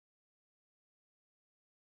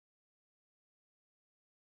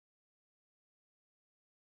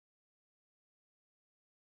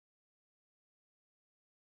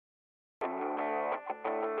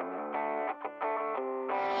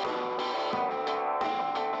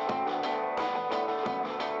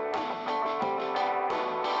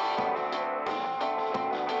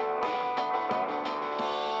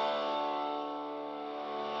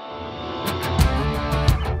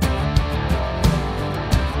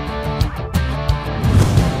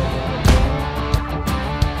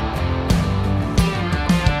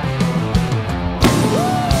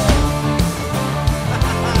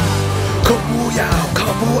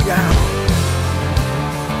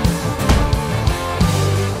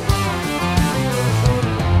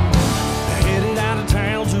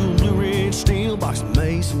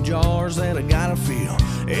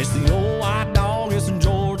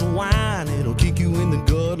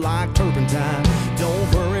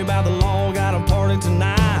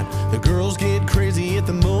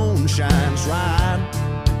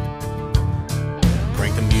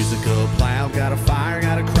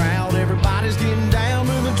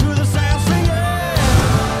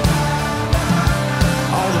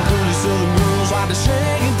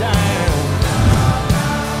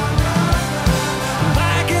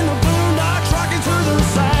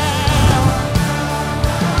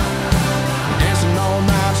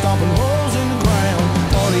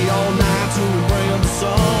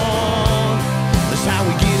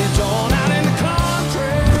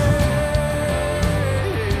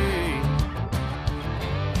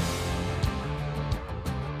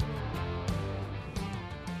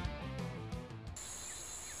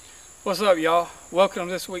What's up, y'all? Welcome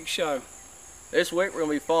to this week's show. This week we're going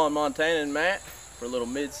to be following Montana and Matt for a little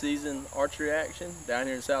mid-season archery action down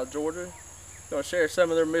here in South Georgia. Going to share some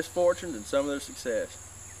of their misfortunes and some of their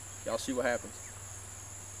success. Y'all see what happens.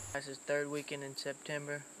 This is third weekend in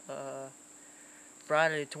September.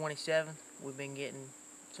 Friday the 27th, we've been getting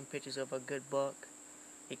some pictures of a good buck.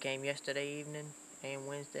 He came yesterday evening and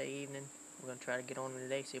Wednesday evening. We're going to try to get on him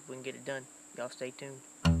today, see if we can get it done. Y'all stay tuned.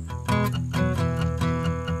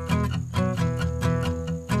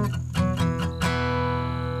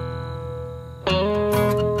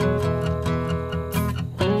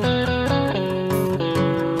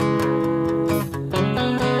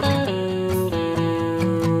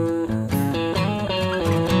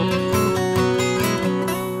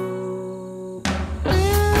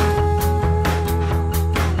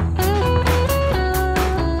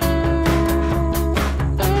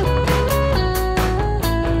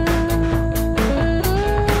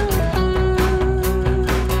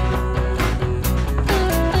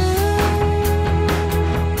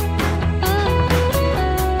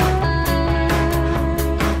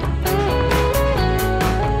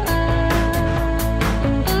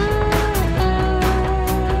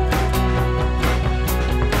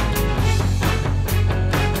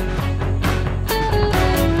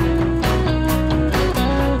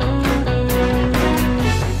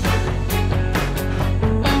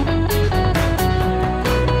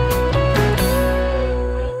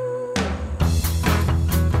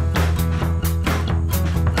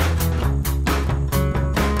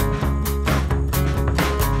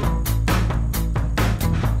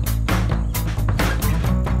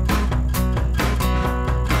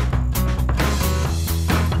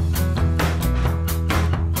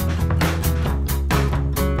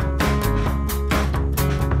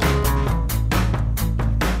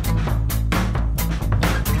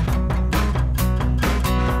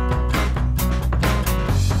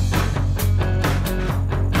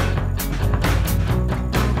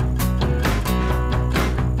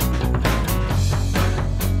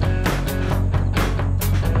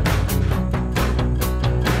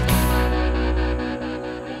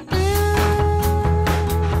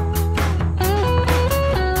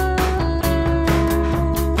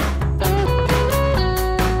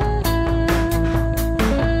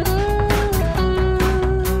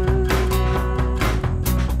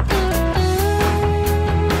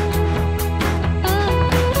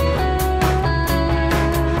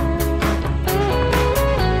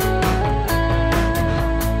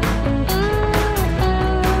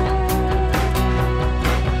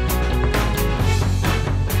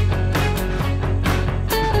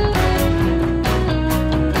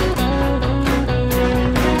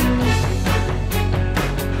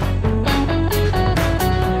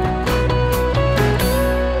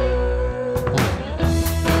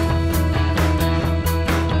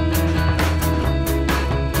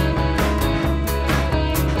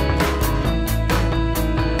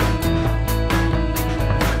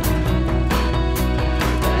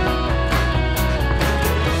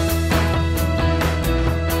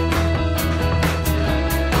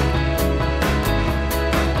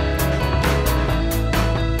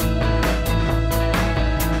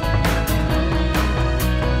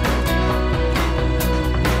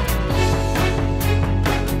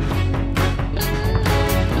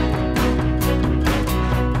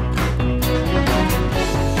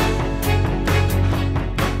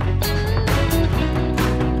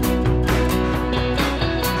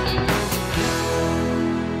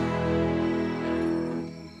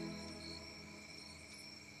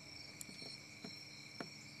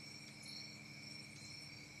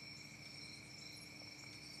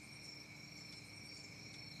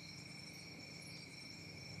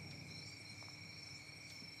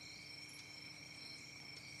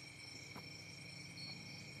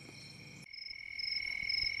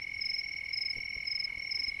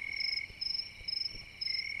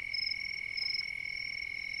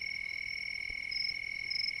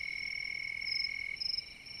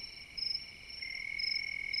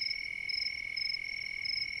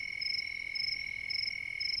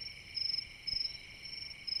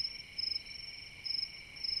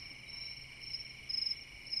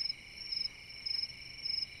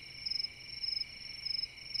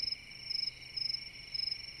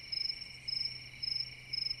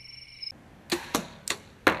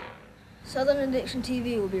 Southern Addiction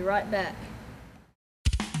TV will be right back.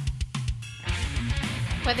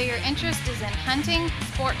 Whether your interest is in hunting,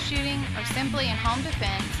 sport shooting, or simply in home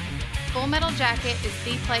defense, Full Metal Jacket is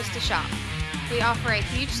the place to shop. We offer a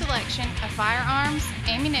huge selection of firearms,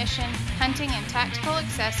 ammunition, hunting and tactical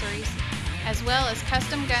accessories, as well as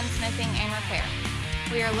custom gunsmithing and repair.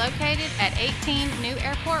 We are located at 18 New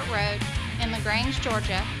Airport Road in LaGrange,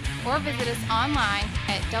 Georgia, or visit us online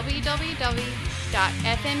at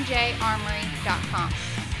www.fmjarmory.com.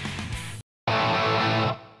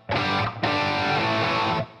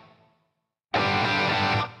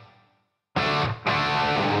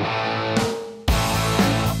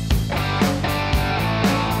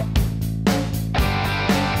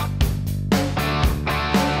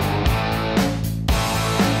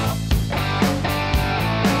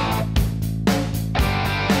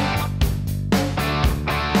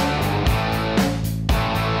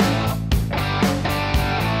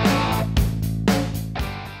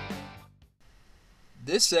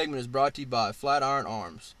 This segment is brought to you by Flatiron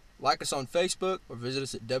Arms. Like us on Facebook or visit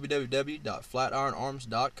us at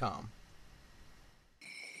www.flatironarms.com.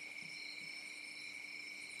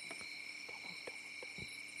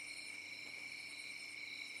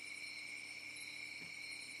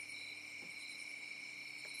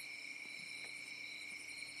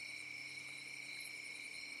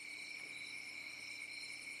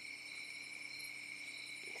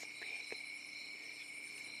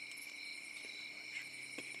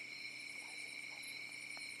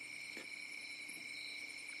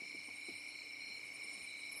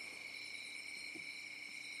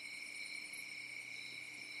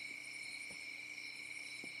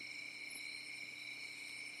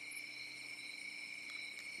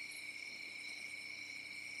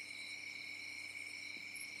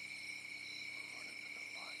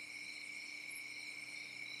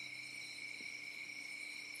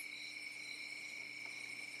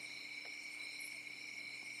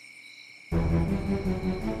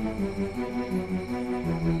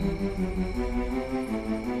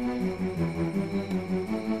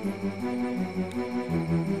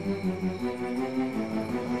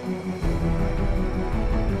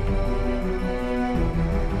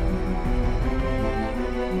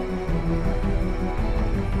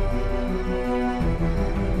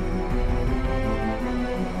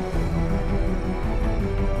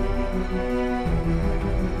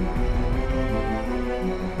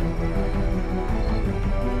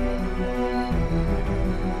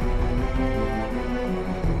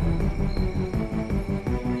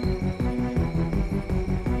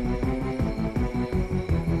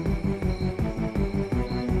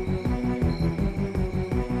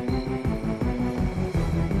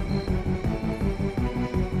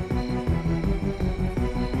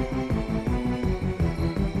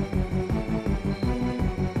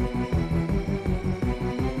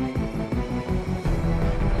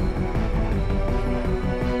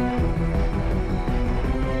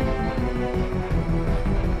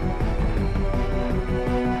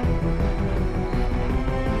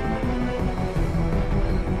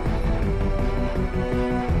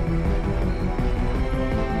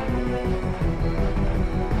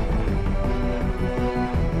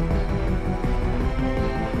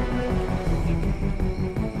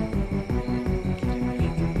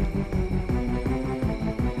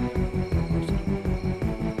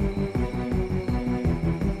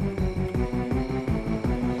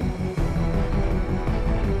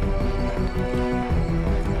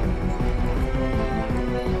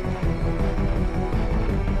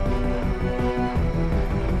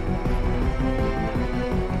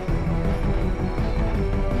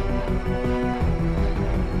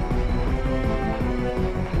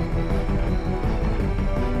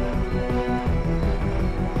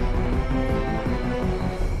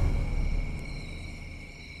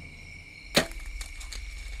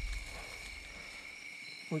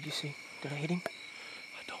 What'd you see? Did I hit him?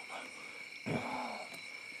 I don't know.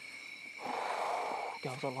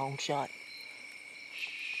 That was a long shot.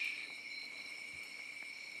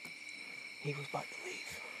 He was about to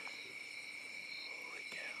leave. Holy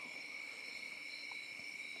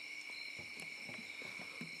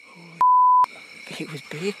cow. He was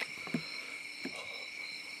big.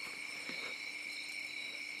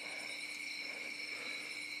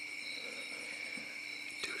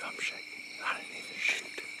 Dude, I'm shaking. I didn't even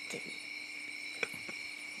shoot. Dude.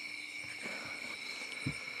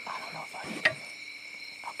 I don't know if I hit him.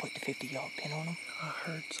 I put the 50-yard pin on him. I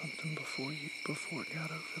heard something before it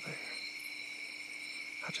got over there.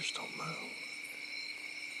 I just don't know.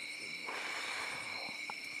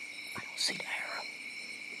 I don't see the arrow.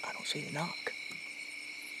 I don't see the knock.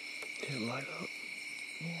 Did it light up?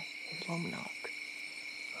 Yeah, it was on the knock.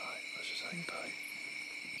 Alright, let's just hang tight.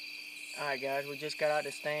 Alright guys, we just got out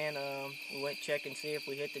the stand. We went check and see if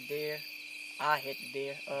we hit the deer. I hit the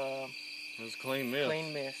deer. It was a clean miss.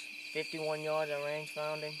 Clean miss. 51 yards I range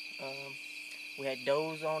found him. We had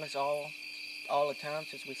does on us all the time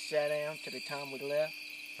since we sat down to the time we left.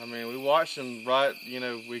 I mean, we watched them right,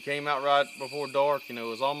 we came out right before dark. It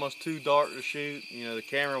was almost too dark to shoot. The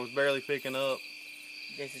camera was barely picking up.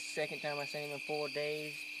 This is the second time I've seen him in 4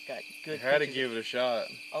 days. Got good Had to pictures. give it a shot.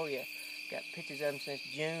 Oh, yeah. Got pictures of him since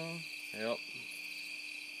June. Yep.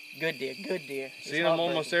 Good deer, good deer. It's Seen them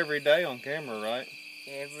almost every day on camera, right?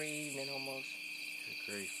 Every evening almost. Good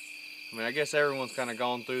grief. I mean, I guess everyone's kind of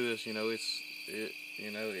gone through this. It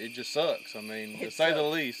just sucks. I mean, to say the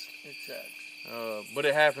least. It sucks. But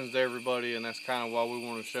it happens to everybody, and that's kind of why we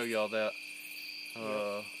want to show y'all that.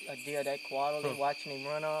 A deer that quality, watching him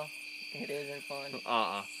run off, it isn't fun.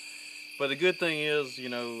 But the good thing is,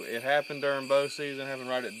 it happened during bow season, happened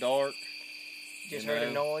right at dark. Just heard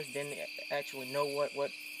a noise, didn't actually know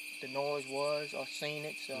what the noise was or seen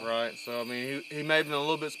it. So right. So I mean, he may have been a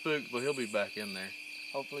little bit spooked, but he'll be back in there.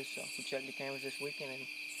 Hopefully so. We check the cameras this weekend and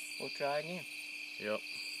we'll try again. Yep.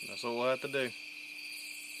 That's what we'll have to do.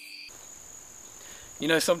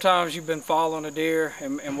 Sometimes you've been following a deer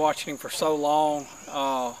and watching him for so long.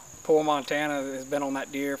 Poor Montana has been on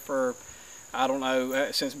that deer for, I don't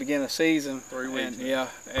know, since the beginning of the season. 3 weeks.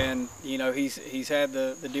 And he's had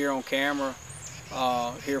the deer on camera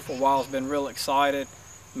here for a while. Has been real excited.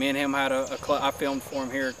 Me and him had I filmed for him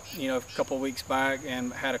here, a couple of weeks back,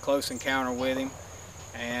 and had a close encounter with him.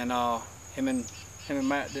 And him and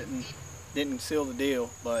Matt didn't seal the deal,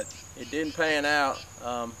 but it didn't pan out.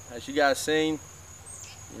 As you guys seen,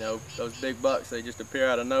 those big bucks, they just appear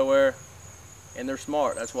out of nowhere, and they're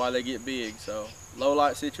smart. That's why they get big. So low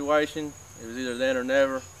light situation, it was either then or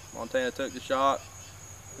never. Montana took the shot,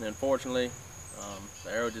 and unfortunately,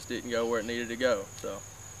 the arrow just didn't go where it needed to go. So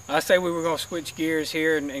I say we were going to switch gears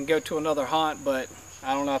here and go to another hunt, but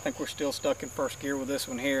I don't know. I think we're still stuck in first gear with this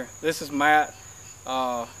one here. This is Matt.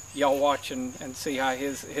 Y'all watch and see how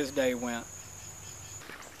his day went.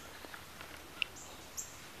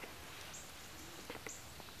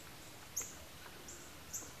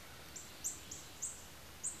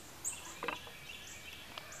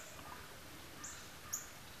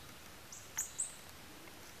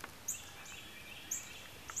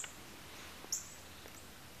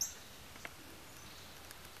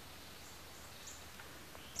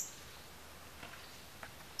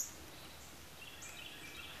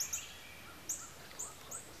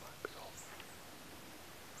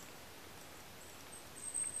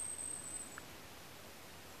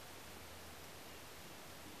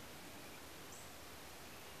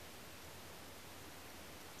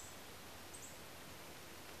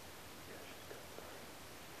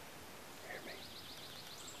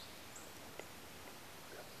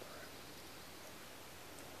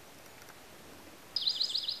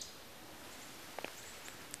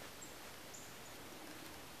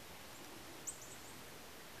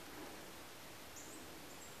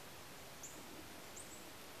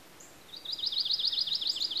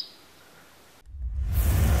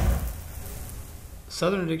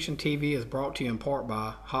 Southern Addiction TV is brought to you in part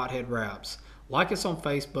by Hothead Wraps. Like us on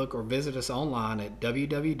Facebook or visit us online at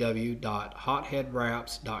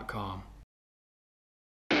www.hotheadwraps.com.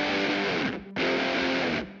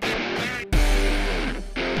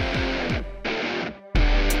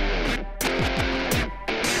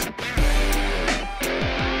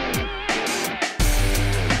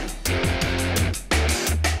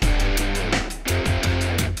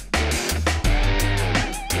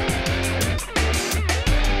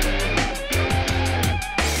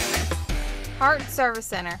 Hart Service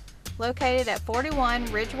Center, located at 41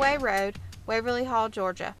 Ridgeway Road, Waverly Hall,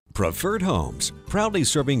 Georgia. Preferred Homes, proudly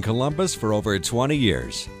serving Columbus for over 20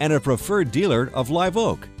 years, and a preferred dealer of Live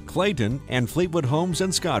Oak, Clayton, and Fleetwood Homes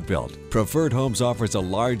in Scottsville. Preferred Homes offers a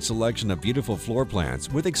large selection of beautiful floor plans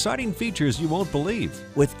with exciting features you won't believe.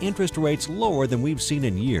 With interest rates lower than we've seen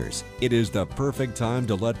in years, it is the perfect time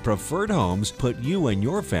to let Preferred Homes put you and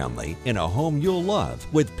your family in a home you'll love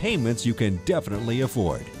with payments you can definitely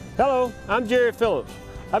afford. Hello, I'm Jerry Phillips.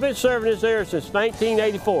 I've been serving this area since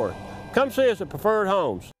 1984. Come see us at Preferred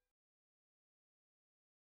Homes.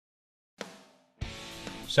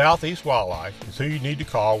 Southeast Wildlife is who you need to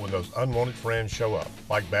call when those unwanted friends show up,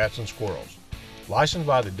 like bats and squirrels. Licensed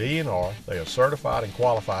by the DNR, they are certified and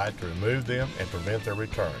qualified to remove them and prevent their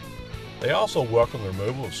return. They also welcome the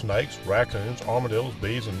removal of snakes, raccoons, armadillos,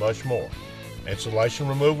 bees, and much more. Installation,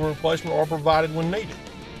 removal, and replacement are provided when needed.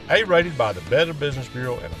 A-rated by the Better Business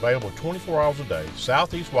Bureau and available 24 hours a day,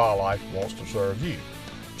 Southeast Wildlife wants to serve you.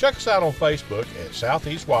 Check us out on Facebook at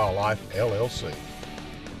Southeast Wildlife LLC.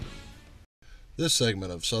 This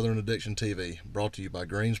segment of Southern Addiction TV brought to you by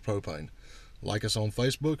Greens Propane. Like us on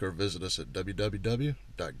Facebook or visit us at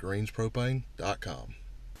www.greenspropane.com.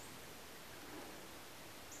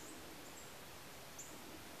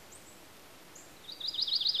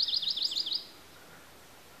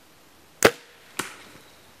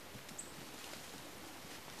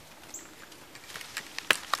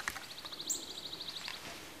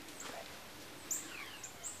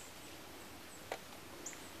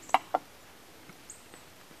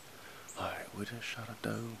 we just shot a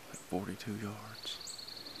doe at 42 yards.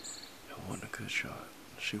 It wasn't a good shot.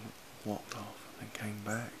 She walked off and came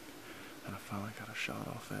back, and I finally got a shot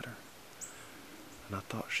off at her. And I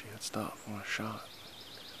thought she had stopped when I shot.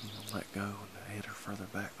 And I let go and hit her further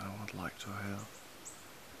back than I would like to have.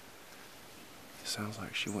 It sounds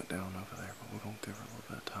like she went down over there, but we're going to give her a little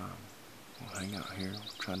bit of time. We'll hang out here,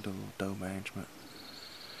 we'll try and do a little doe management.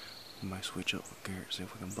 We may switch up with Garrett, see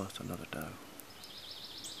if we can bust another doe.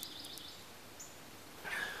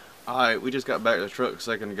 Alright, we just got back to the truck a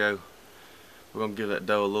second ago. We're going to give that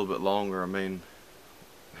doe a little bit longer. I mean,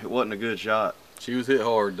 it wasn't a good shot. She was hit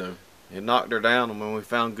hard though. It knocked her down, and when we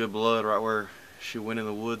found good blood right where she went in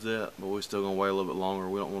the woods at, but we're still going to wait a little bit longer.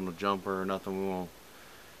 We don't want to jump her or nothing. We want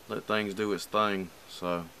to let things do its thing.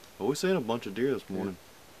 So, but we seen a bunch of deer this morning.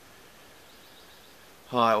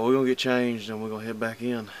 Yeah. Alright, well, we're going to get changed and we're going to head back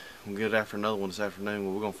in. We'll get it after another one this afternoon,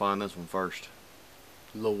 but we're going to find this one first.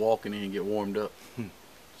 A little walking in and get warmed up.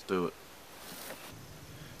 Let's do it.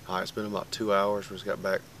 Alright, it's been about 2 hours. We just got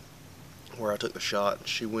back where I took the shot.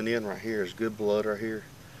 She went in right here. There's good blood right here.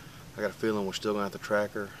 I got a feeling we're still going to have to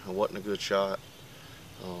track her. It wasn't a good shot.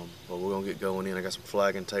 But we're going to get going in. I got some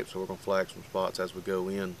flagging tape, so we're going to flag some spots as we go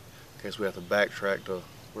in case we have to backtrack to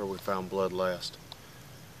where we found blood last.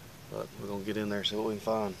 But we're going to get in there and see what we can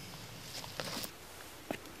find.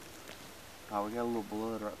 Oh, we got a little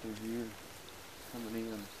blood right through here coming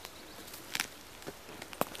in.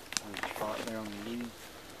 There's a spot there on the leaf.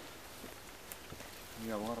 We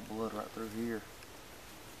got a lot of blood right through here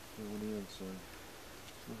going in, so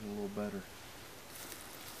it's looking a little better.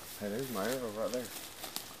 Hey, there's my arrow right there.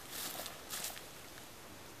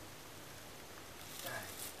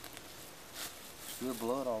 There's good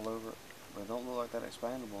blood all over it, but it don't look like that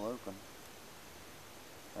expandable open.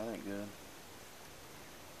 That ain't good.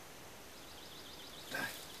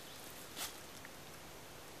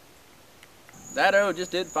 That arrow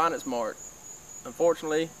just did find its mark.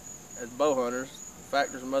 Unfortunately, as bow hunters,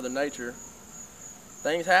 factors of Mother Nature,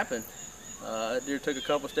 things happen. That deer took a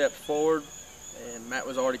couple steps forward, and Matt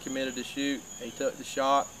was already committed to shoot. He took the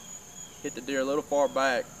shot, hit the deer a little far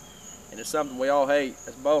back, and it's something we all hate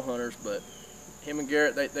as bow hunters, but him and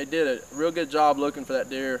Garrett, they did a real good job looking for that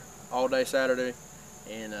deer all day Saturday,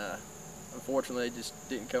 and unfortunately they just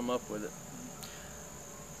didn't come up with it.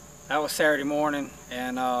 That was Saturday morning,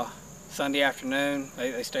 and Sunday afternoon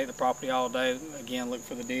they stayed at the property all day, again looking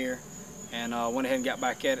for the deer, and went ahead and got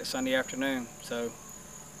back at it Sunday afternoon. So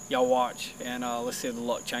y'all watch, and let's see if the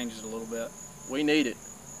luck changes a little bit. We need it.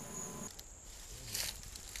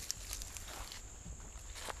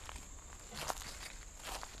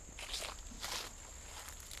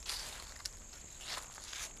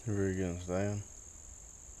 You ready to get stand?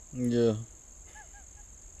 Yeah.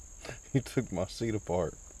 You took my seat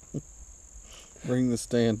apart. Bring the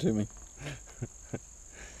stand to me.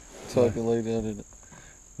 Talk a lady out of it.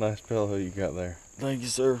 Nice pillow you got there. Thank you,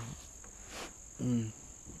 sir. Come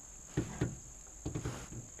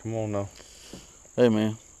on now. Hey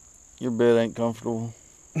man, your bed ain't comfortable.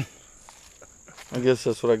 I guess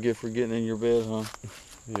that's what I get for getting in your bed, huh?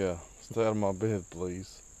 Yeah, stay out of my bed,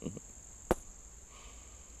 please.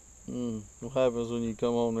 What happens when you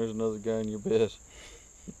come home, there's another guy in your bed?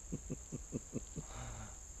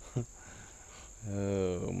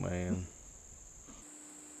 Oh man.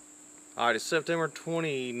 Alright, it's September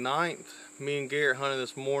 29th. Me and Garrett hunted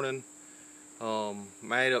this morning. I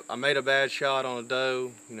made a bad shot on a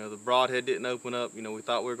doe. You know, the broadhead didn't open up. You know, we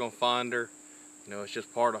thought we were gonna find her. You know, it's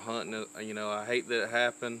just part of hunting. You know, I hate that it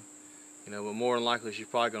happened. You know, but more than likely she's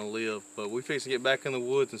probably gonna live. But we fix to get back in the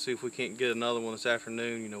woods and see if we can't get another one this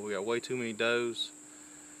afternoon. You know, we got way too many does.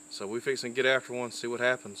 So we fix to get after one and see what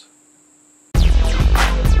happens.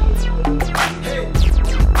 Hey.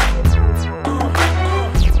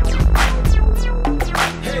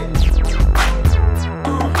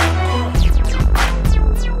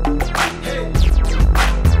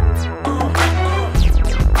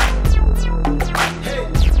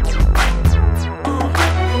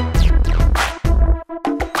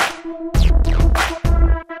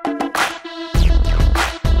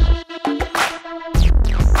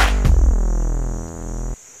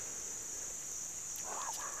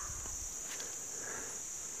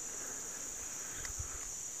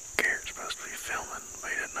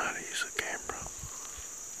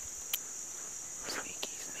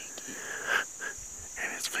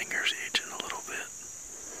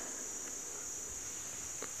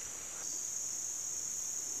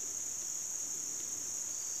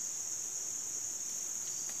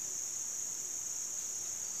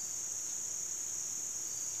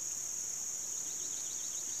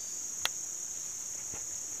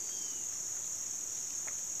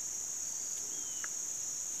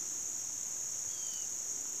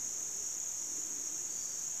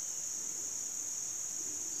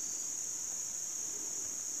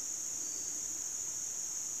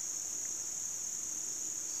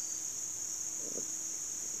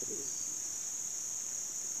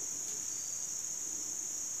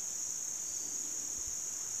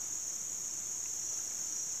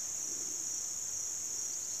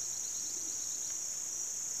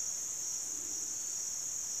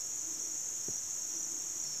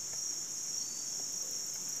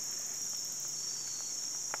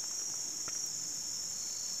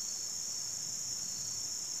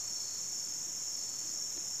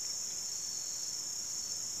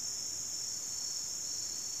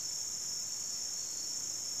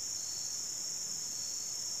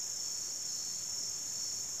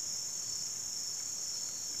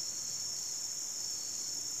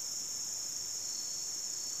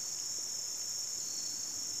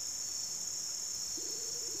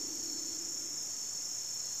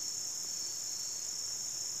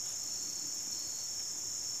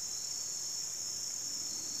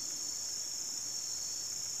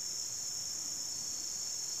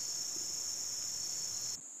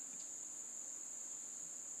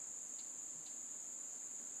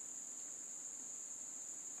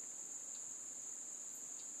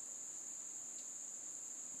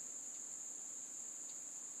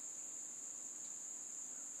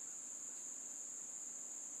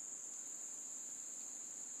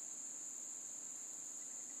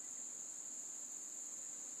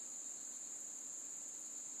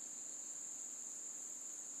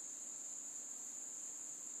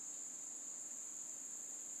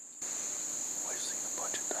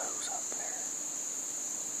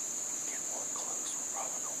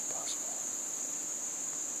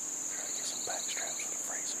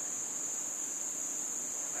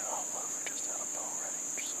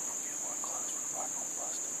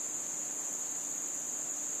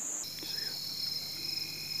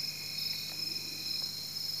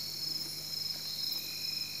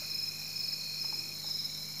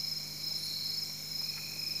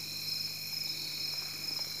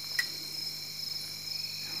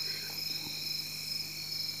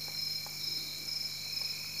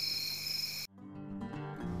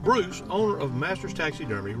 Bruce, owner of Masters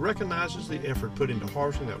Taxidermy, recognizes the effort put into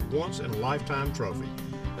harvesting that once-in-a-lifetime trophy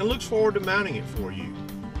and looks forward to mounting it for you.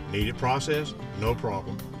 Need it processed? No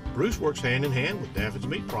problem. Bruce works hand in hand with Daffin's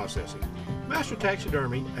Meat Processing. Master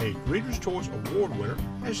Taxidermy, a Reader's Choice Award winner,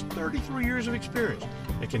 has 33 years of experience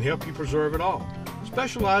and can help you preserve it all,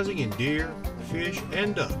 specializing in deer, fish,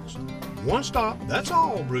 and ducks. One stop, that's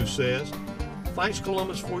all, Bruce says. Thanks,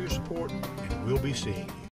 Columbus, for your support, and we'll be seeing you.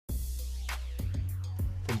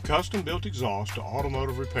 From custom-built exhaust to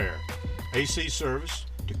automotive repair, AC service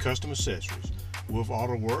to custom accessories, Wolf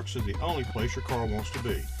Auto Works is the only place your car wants to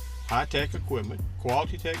be. High-tech equipment,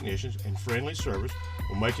 quality technicians, and friendly service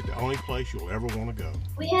will make it the only place you'll ever want to go.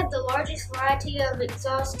 We have the largest variety of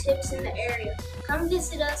exhaust tips in the area. Come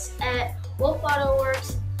visit us at Wolf Auto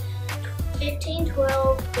Works,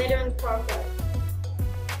 1512 Veterans Parkway.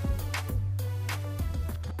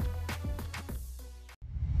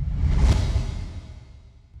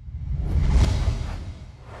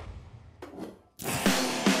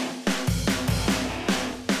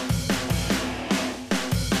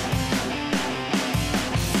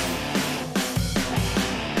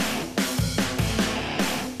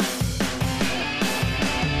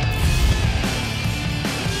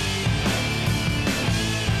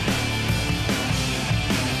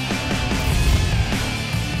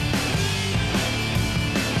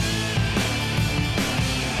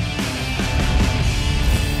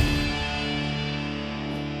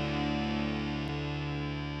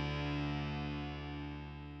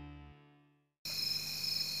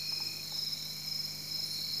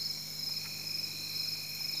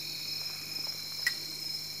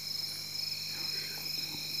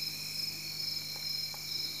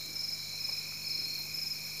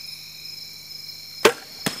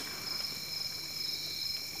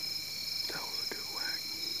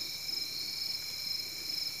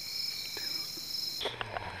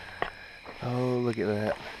 Oh, look at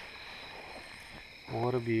that.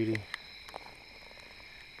 What a beauty.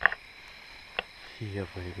 Yeah,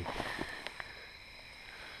 baby.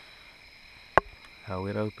 How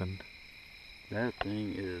it opened. That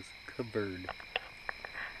thing is covered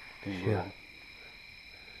in Yeah. blood.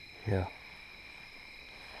 Yeah.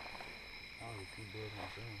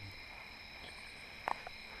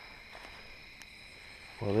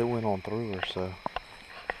 Well, it went on through her, so.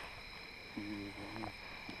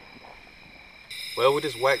 Well, we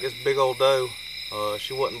just whacked this big old doe.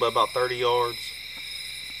 She wasn't but about 30 yards.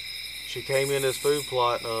 She came in this food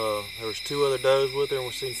plot. There was 2 other does with her, and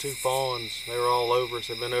we seen 2 fawns. They were all over us.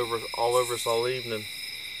 They've been all over us all evening.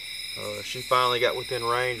 She finally got within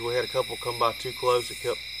range. We had a couple come by too close. It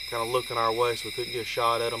kept kind of looking our way, so we couldn't get a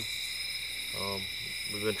shot at them.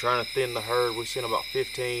 We've been trying to thin the herd. We've seen about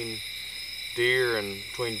 15 deer and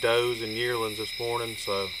between does and yearlings this morning,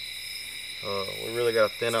 so we really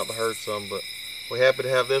got to thin out the herd some. But we're happy to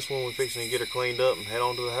have this one. We're fixing to get her cleaned up and head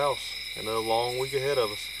on to the house. And a long week ahead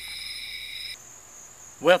of us.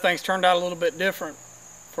 Well, things turned out a little bit different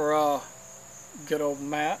for good old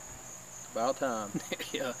Matt. About time.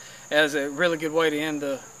 Yeah, as a really good way to end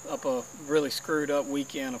up a really screwed up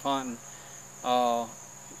weekend of hunting.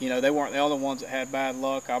 You know, they weren't the only ones that had bad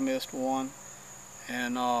luck. I missed one,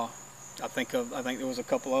 and I think there was a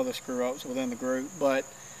couple other screw ups within the group. But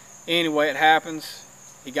anyway, it happens.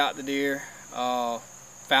 He got the deer.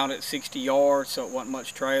 Found it at 60 yards, so it wasn't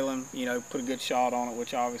much trailing. You know, put a good shot on it,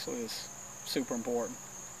 which obviously is super important.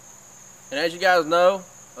 And as you guys know,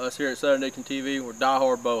 us here at Southern Diction TV, we're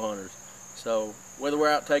diehard bow hunters. So whether we're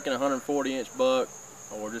out taking a 140-inch buck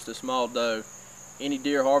or just a small doe, any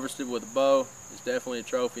deer harvested with a bow is definitely a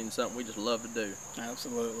trophy and something we just love to do.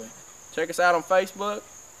 Absolutely. Check us out on Facebook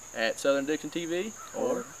at Southern Diction TV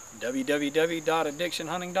or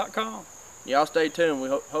www.addictionhunting.com. Y'all stay tuned. We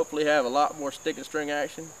hopefully have a lot more stick and string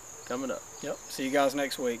action coming up. Yep. See you guys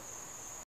next week.